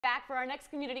back for our next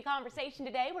community conversation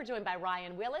today. We're joined by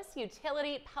Ryan Willis,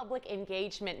 Utility Public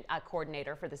Engagement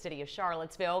Coordinator for the City of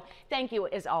Charlottesville. Thank you,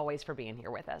 as always, for being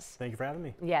here with us. Thank you for having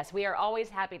me. Yes, we are always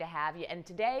happy to have you. And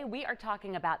today we are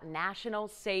talking about National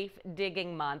Safe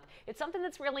Digging Month. It's something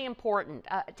that's really important.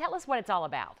 Tell us what it's all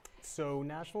about. So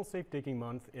National Safe Digging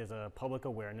Month is a public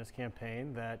awareness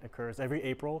campaign that occurs every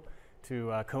April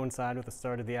to coincide with the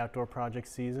start of the outdoor project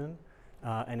season.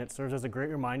 And it serves as a great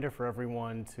reminder for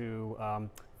everyone to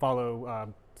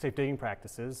follow safe digging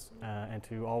practices and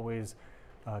to always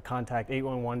contact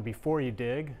 811 before you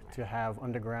dig, to have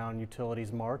underground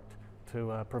utilities marked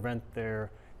to prevent their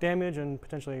damage and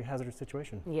potentially hazardous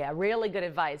situation. Yeah, really good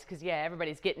advice, because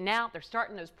everybody's getting out, they're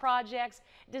starting those projects.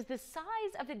 Does the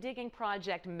size of the digging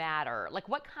project matter? Like,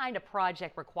 what kind of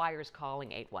project requires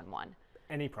calling 811?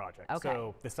 Any project. Okay.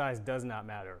 So the size does not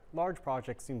matter. Large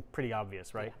projects seem pretty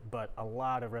obvious, right? Yeah. But a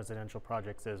lot of residential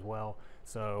projects as well.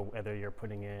 So whether you're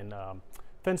putting in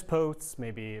fence posts,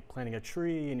 maybe planting a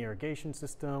tree, an irrigation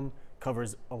system,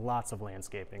 covers lots of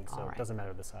landscaping. So It doesn't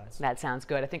matter the size. That sounds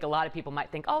good. I think a lot of people might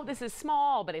think, oh, this is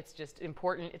small, but it's just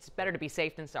important. It's better to be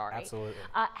safe than sorry. Absolutely.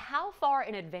 How far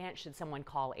in advance should someone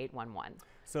call 811?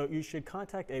 So you should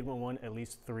contact 811 at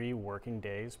least 3 working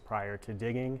days prior to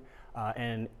digging.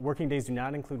 And working days do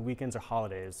not include weekends or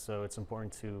holidays, so it's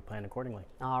important to plan accordingly.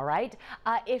 All right.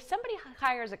 If somebody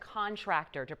hires a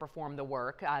contractor to perform the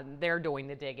work, they're doing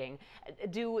the digging,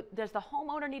 does the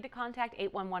homeowner need to contact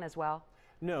 811 as well?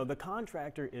 No, the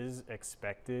contractor is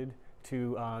expected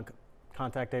to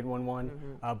contact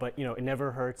 811, but it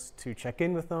never hurts to check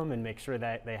in with them and make sure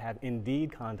that they have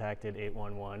indeed contacted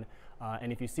 811.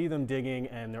 And if you see them digging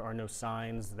and there are no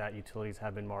signs that utilities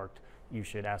have been marked, you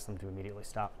should ask them to immediately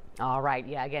stop. All right.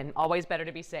 Yeah, again, always better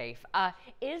to be safe.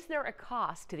 Is there a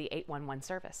cost to the 811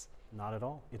 service? Not at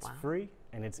all. It's free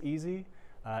and it's easy.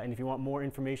 And if you want more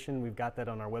information, we've got that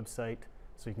on our website.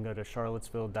 So you can go to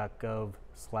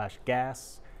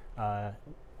charlottesville.gov/gas.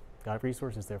 Got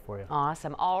resources there for you.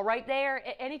 Awesome. All right there.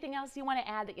 Anything else you want to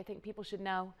add that you think people should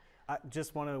know? I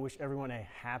just want to wish everyone a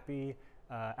happy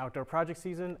outdoor project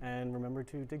season, and remember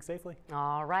to dig safely.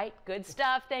 All right. Good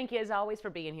stuff. Thank you, as always, for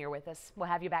being here with us. We'll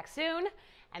have you back soon,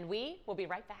 and we will be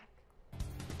right back.